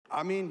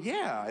I mean,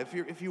 yeah,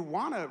 if you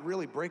want to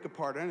really break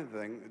apart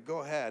anything,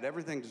 go ahead.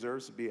 Everything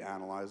deserves to be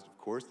analyzed, of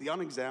course. The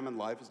unexamined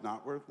life is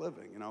not worth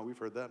living. You know, we've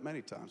heard that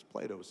many times.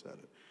 Plato said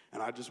it,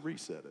 and I just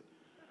resaid it.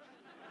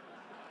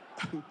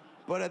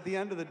 But at the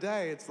end of the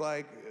day, it's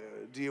like,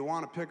 do you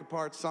want to pick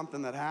apart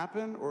something that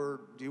happened,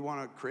 or do you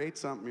want to create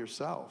something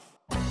yourself?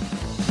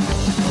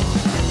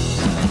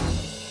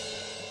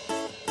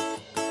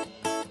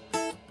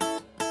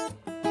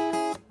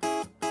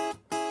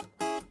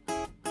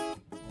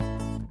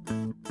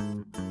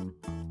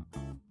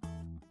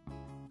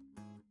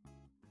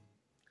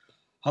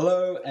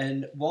 Hello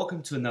and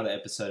welcome to another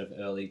episode of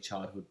Early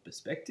Childhood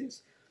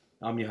Perspectives.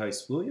 I'm your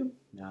host, William.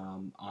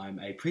 I'm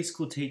a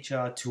preschool teacher,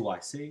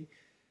 2IC,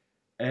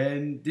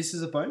 and this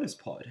is a bonus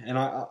pod. And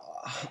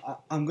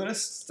I'm going to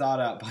start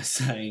out by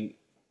saying,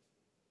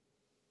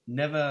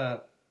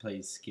 never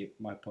please skip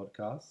my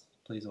podcast.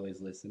 Please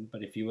always listen.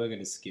 But if you were going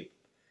to skip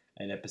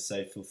an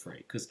episode, feel free,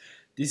 because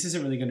this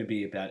isn't really going to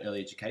be about early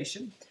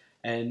education.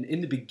 And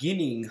in the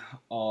beginning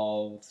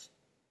of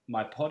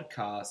my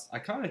podcast, I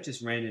kind of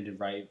just ranted and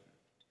raved.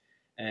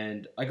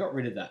 And I got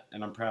rid of that,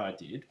 and I'm proud I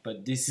did.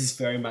 But this is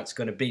very much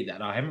going to be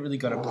that. I haven't really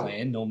got a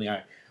plan. Normally,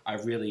 I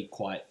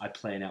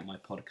plan out my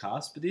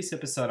podcast. But this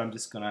episode, I'm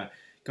just gonna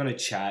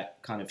chat,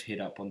 kind of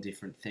hit up on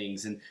different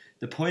things. And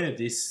the point of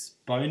this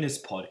bonus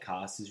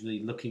podcast is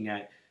really looking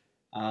at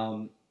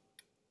how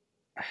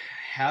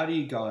do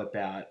you go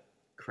about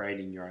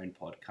creating your own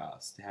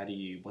podcast?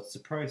 What's the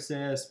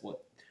process?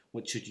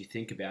 What should you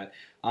think about?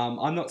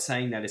 I'm not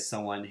saying that as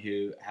someone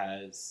who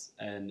has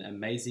an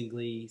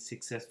amazingly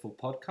successful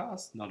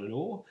podcast, not at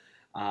all.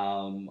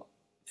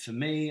 For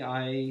me,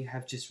 I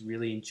have just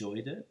really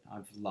enjoyed it.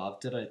 I've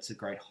loved it. It's a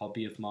great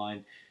hobby of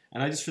mine.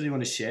 And I just really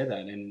want to share that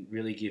and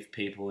really give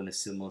people in a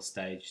similar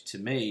stage to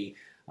me,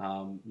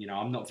 I'm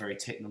not very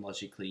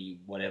technologically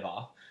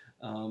whatever,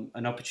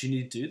 an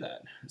opportunity to do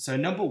that. So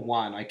number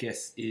one, I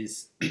guess,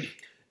 is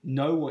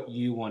know what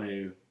you want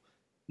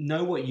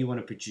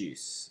to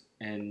produce.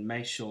 And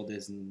make sure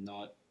there's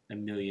not a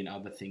million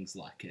other things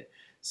like it.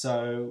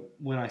 So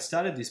when I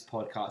started this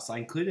podcast, I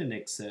included an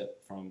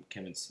excerpt from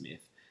Kevin Smith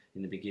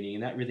in the beginning,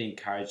 and that really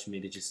encouraged me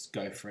to just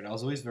go for it. I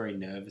was always very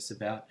nervous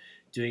about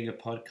doing a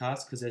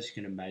podcast because, as you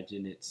can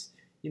imagine, it's,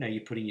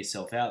 you're putting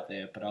yourself out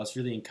there, but I was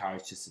really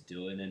encouraged just to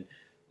do it. And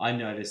I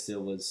noticed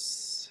there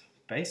was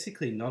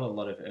basically not a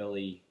lot of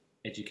early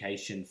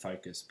education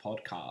focused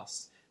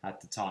podcasts at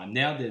the time.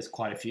 Now there's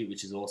quite a few,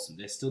 which is awesome.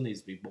 There still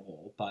needs to be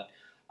more, but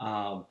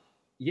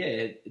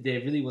there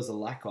really was a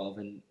lack of,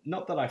 and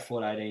not that I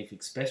thought I had anything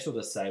special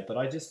to say, but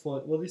I just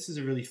thought, well, this is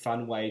a really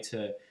fun way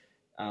to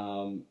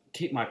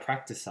keep my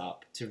practice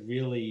up, to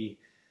really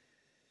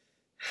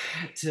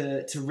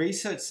to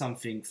research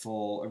something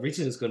for,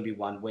 originally it was going to be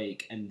 1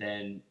 week, and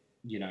then,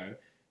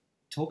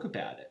 talk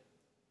about it.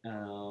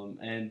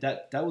 And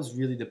that was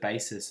really the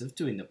basis of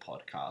doing the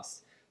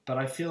podcast. But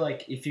I feel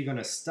like if you're going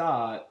to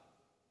start,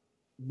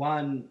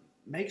 one,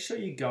 make sure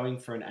you're going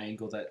for an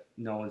angle that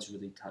no one's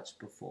really touched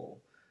before.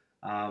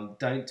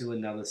 Don't do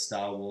another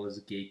Star Wars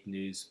Geek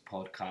News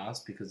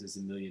podcast because there's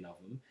a million of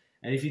them.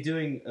 And if you're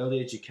doing early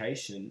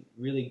education,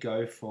 really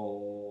go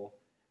for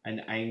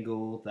an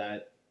angle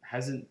that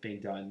hasn't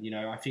been done.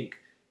 I think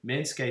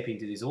Manscaping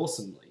did this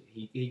awesomely.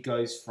 He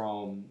goes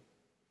from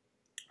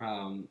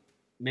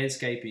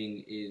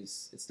Manscaping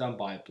it's done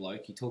by a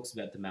bloke. He talks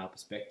about the male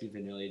perspective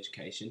in early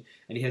education,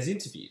 and he has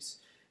interviews.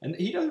 And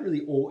he doesn't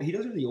really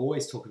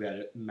always talk about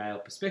a male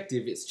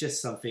perspective. It's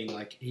just something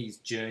like his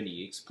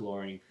journey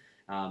exploring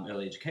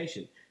early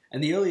education.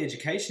 And the early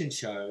education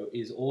show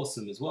is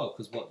awesome as well,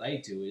 because what they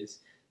do is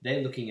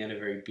they're looking at a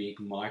very big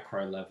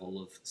micro level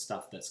of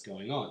stuff that's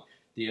going on.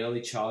 The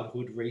Early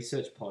Childhood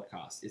Research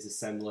Podcast is a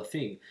similar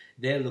thing.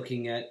 They're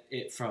looking at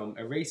it from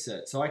a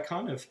research. So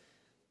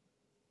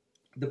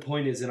the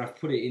point is, and I've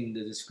put it in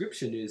the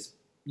description, is,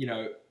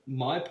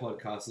 my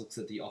podcast looks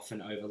at the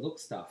often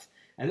overlooked stuff.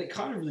 And it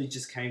kind of really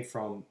just came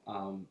from,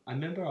 I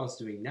remember I was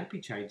doing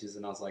nappy changes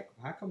and I was like,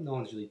 how come no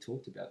one's really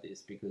talked about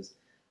this? Because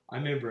I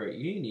remember at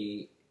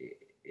uni,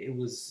 it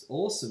was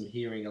awesome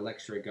hearing a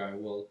lecturer go,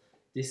 well,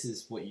 this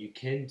is what you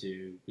can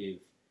do with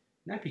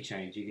nappy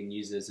change. You can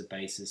use it as a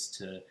basis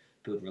to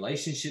build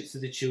relationships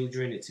with the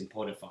children. It's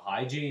important for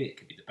hygiene. It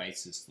could be the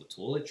basis for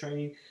toilet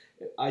training.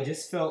 I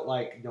just felt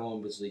like no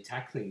one was really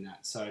tackling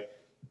that. So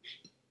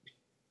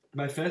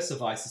my first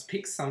advice is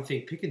pick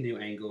a new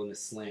angle and a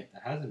slant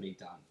that hasn't been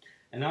done.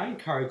 And I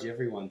encourage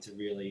everyone to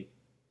really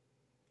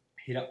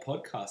hit up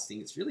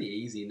podcasting. It's really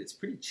easy and it's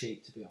pretty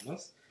cheap, to be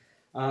honest.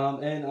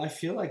 And I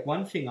feel like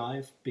one thing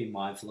I've been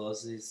mindful of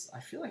is I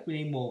feel like we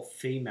need more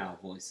female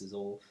voices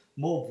or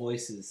more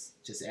voices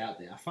just out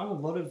there. I find a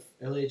lot of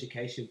early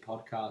education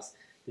podcasts,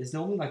 there's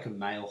normally like a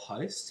male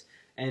host,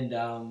 and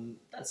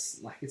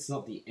that's like, it's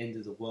not the end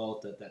of the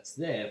world that's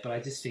there, but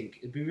I just think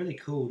it'd be really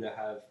cool to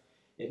have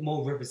it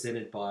more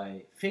represented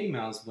by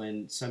females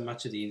when so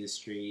much of the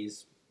industry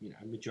is,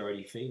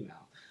 majority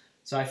female.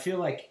 So I feel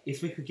like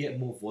if we could get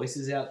more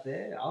voices out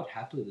there, I would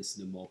happily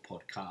listen to more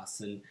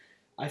podcasts. And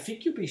I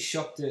think you'll be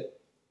shocked at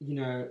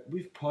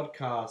with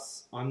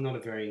podcasts, I'm not a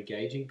very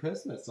engaging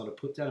person. That's not a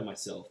put down of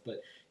myself.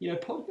 But,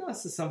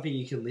 podcasts are something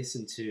you can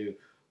listen to.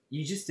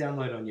 You just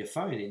download on your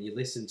phone and you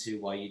listen to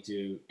while you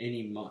do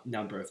any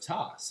number of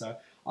tasks. So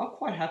I'll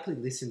quite happily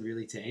listen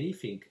really to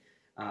anything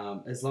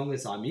as long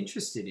as I'm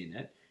interested in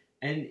it.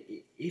 And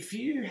if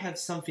you have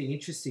something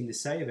interesting to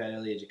say about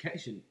early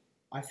education,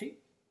 I think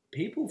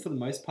people for the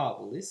most part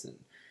will listen,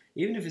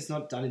 even if it's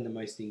not done in the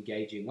most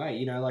engaging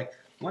way. Like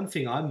one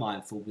thing I'm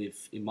mindful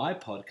with in my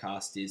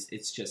podcast is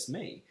it's just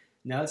me.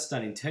 Now it's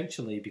done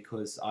intentionally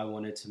because I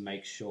wanted to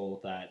make sure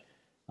that,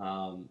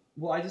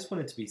 I just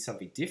wanted it to be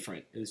something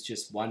different. It was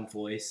just one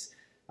voice.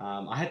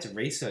 I had to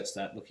research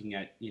that, looking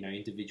at,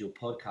 individual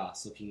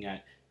podcasts, looking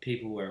at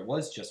people where it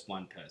was just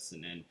one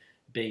person and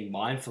being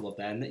mindful of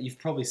that. And that you've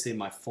probably seen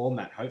my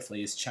format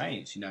hopefully has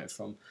changed,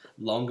 from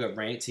longer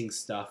ranting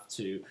stuff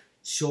to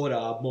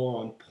shorter, more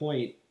on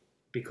point,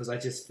 because I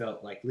just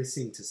felt like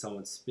listening to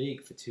someone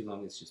speak for too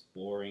long is just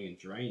boring and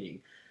draining.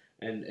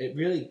 And it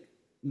really,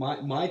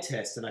 my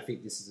test, and I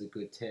think this is a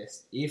good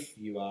test, if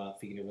you are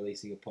thinking of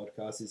releasing a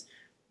podcast, is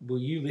will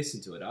you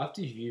listen to it?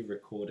 After you've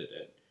recorded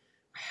it,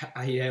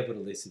 are you able to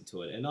listen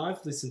to it? And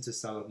I've listened to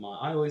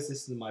I always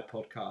listen to my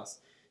podcast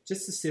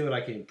just to see what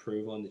I can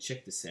improve on, to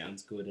check the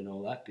sound's good and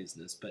all that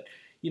business. But,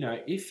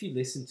 if you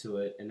listen to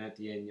it and at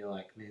the end you're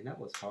like, man, that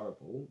was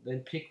horrible, then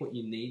pick what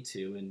you need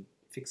to and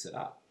fix it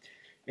up.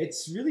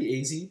 It's really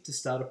easy to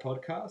start a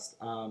podcast.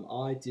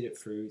 I did it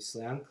through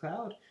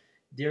SoundCloud.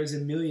 There's a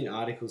million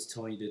articles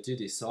telling you to do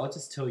this, so I'll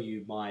just tell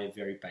you my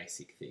very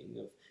basic thing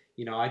of,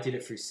 I did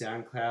it through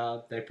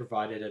SoundCloud. They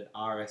provided an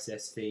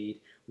RSS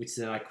feed, which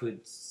then I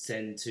could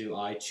send to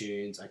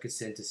iTunes. I could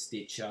send to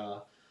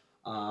Stitcher.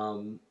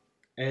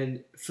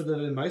 And for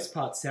the most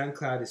part,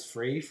 SoundCloud is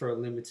free for a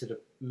limited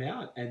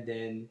amount. And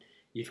then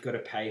you've got to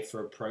pay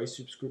for a pro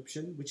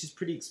subscription, which is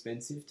pretty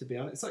expensive, to be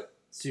honest. It's like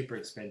super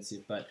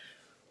expensive. But,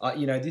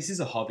 this is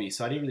a hobby,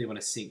 so I didn't really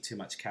want to sink too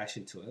much cash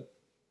into it.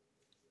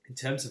 In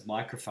terms of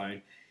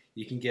microphone,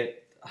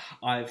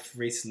 I've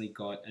recently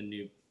got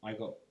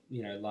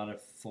Lana,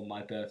 for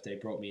my birthday,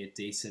 brought me a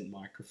decent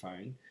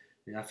microphone,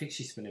 and I think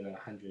she spent about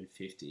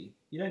 $150.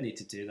 You don't need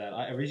to do that.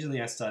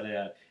 Originally I started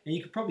out, and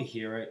you could probably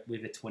hear it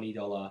with a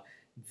 $20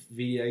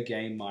 video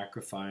game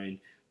microphone,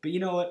 but you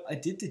know what? I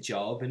did the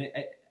job, and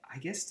I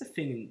guess the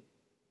thing,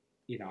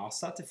 I'll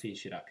start to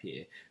finish it up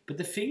here, but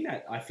the thing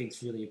that I think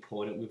is really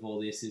important with all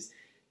this is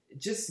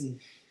just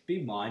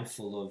be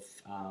mindful of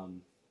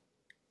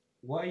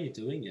why are you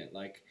doing it?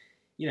 Like,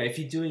 if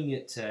you're doing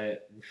it to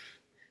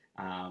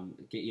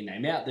get your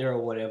name out there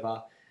or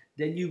whatever,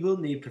 then you will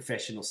need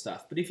professional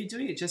stuff. But if you're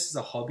doing it just as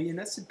a hobby, and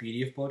that's the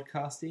beauty of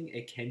podcasting,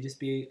 it can just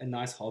be a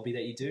nice hobby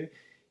that you do.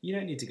 You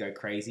don't need to go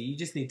crazy. You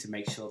just need to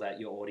make sure that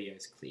your audio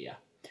is clear.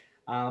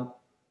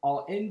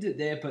 I'll end it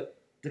there, but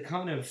the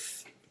kind of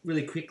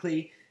really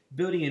quickly,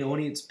 building an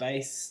audience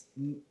base,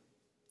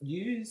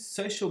 use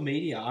social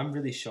media. I'm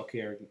really shocked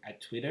here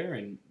at Twitter,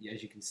 and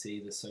as you can see,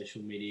 the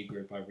social media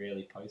group I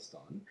rarely post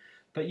on.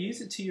 But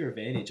use it to your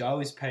advantage. I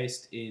always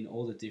post in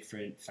all the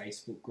different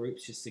Facebook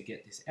groups just to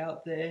get this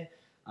out there.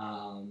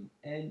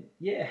 And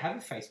yeah, have a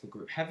Facebook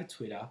group, have a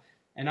Twitter.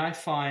 And I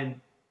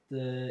find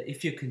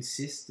if you're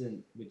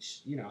consistent,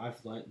 which,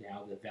 I've learned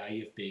now the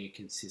value of being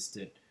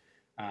consistent,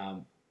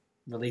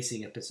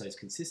 releasing episodes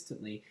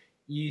consistently,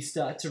 you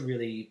start to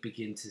really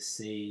begin to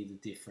see the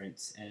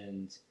difference.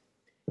 And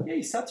yeah,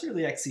 you start to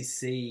really actually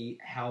see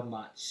how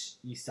much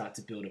you start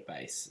to build a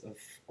base of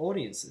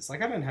audiences.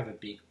 Like, I don't have a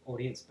big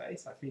audience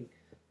base. I think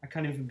I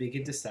can't even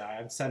begin to say.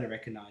 I'm starting to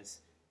recognize,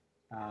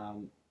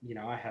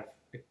 I have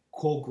a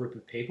core group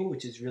of people,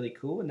 which is really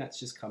cool, and that's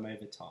just come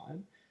over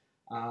time.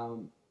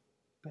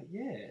 But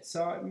yeah,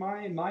 so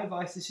my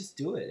advice is just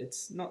do it.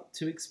 It's not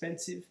too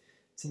expensive.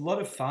 It's a lot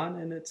of fun,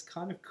 and it's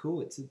kind of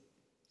cool. It's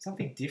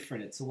something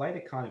different. It's a way to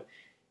kind of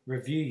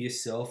review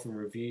yourself and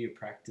review your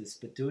practice,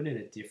 but do it in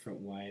a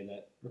different way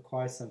that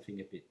requires something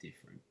a bit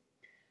different.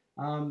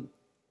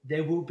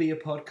 There will be a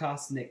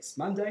podcast next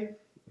Monday,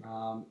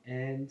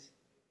 and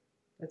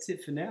that's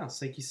it for now.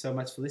 So thank you so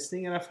much for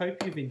listening, and I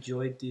hope you've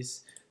enjoyed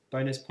this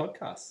bonus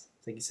podcast.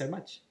 Thank you so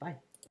much. Bye.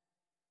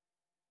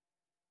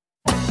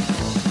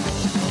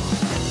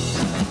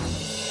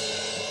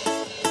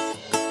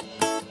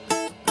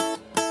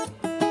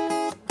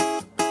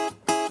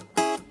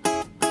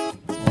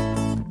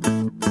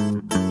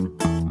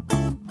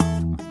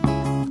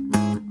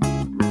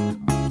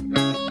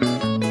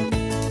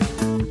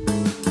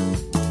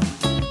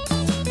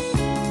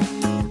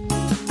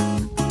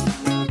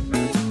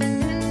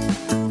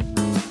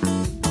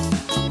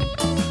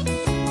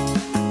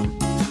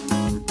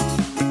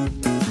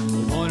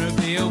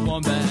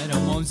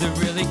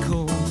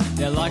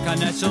 A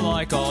natural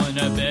icon,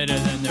 better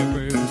than the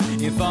roof.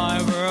 If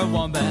I were a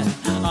wombat,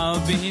 I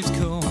would be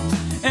cool.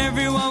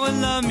 Everyone would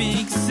love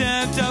me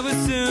except I would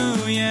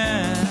sue,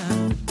 yeah.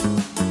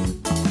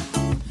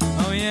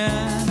 Oh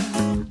yeah.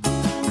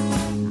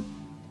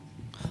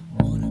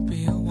 Wanna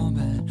be a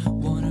wombat,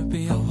 wanna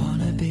be a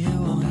wanna be a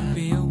wanna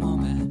be a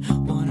wombat,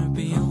 wanna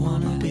be a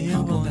wanna be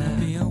a wanna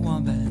be a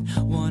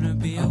wombat, wanna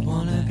be a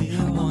wanna be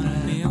a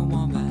wanna be a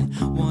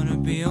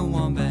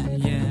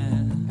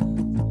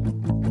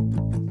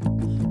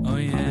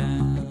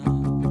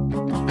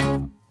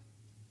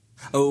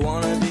I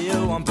wanna be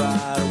a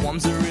wombat.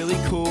 Wombs are really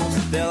cool.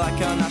 They're like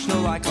a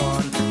national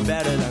icon,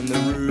 better than the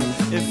Roo.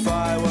 If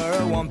I were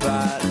a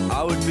wombat,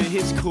 I would be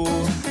his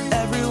cool.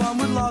 Everyone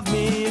would love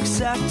me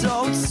except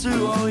old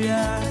Sue. Oh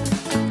yeah.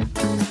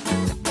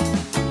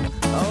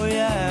 Oh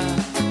yeah.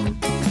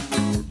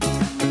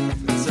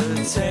 So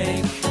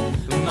take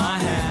my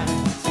hand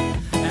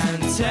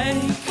and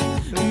take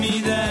me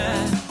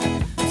there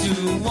to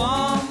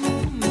Wombatland.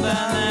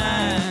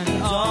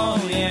 Oh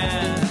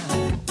yeah.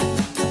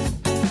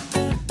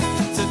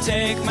 So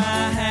take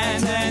my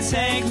hand and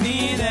take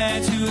me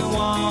there to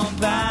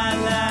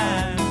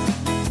Wombatland.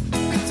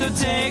 So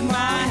take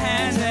my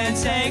hand and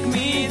take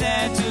me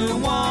there to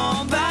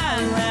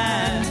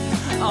Wombatland.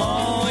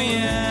 Oh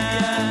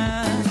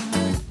yeah.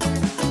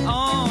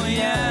 Oh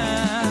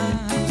yeah.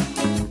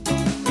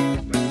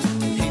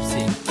 Heap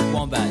sick,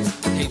 wombats,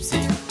 heap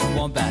sick,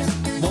 wombats.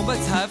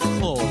 Wombats have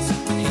claws,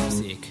 heap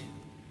sick.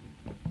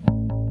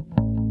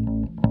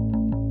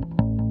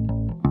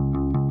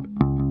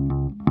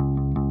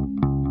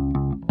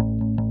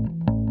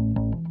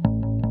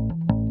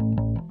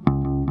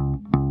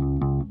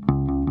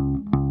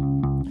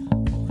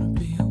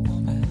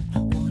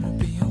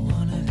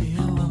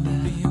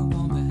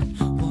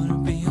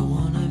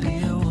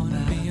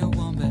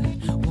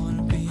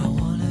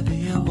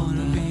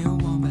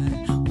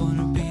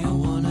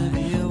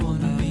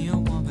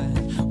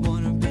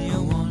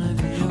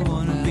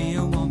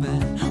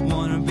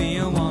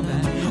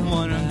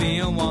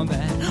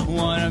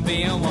 Wanna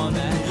be a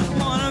wombat,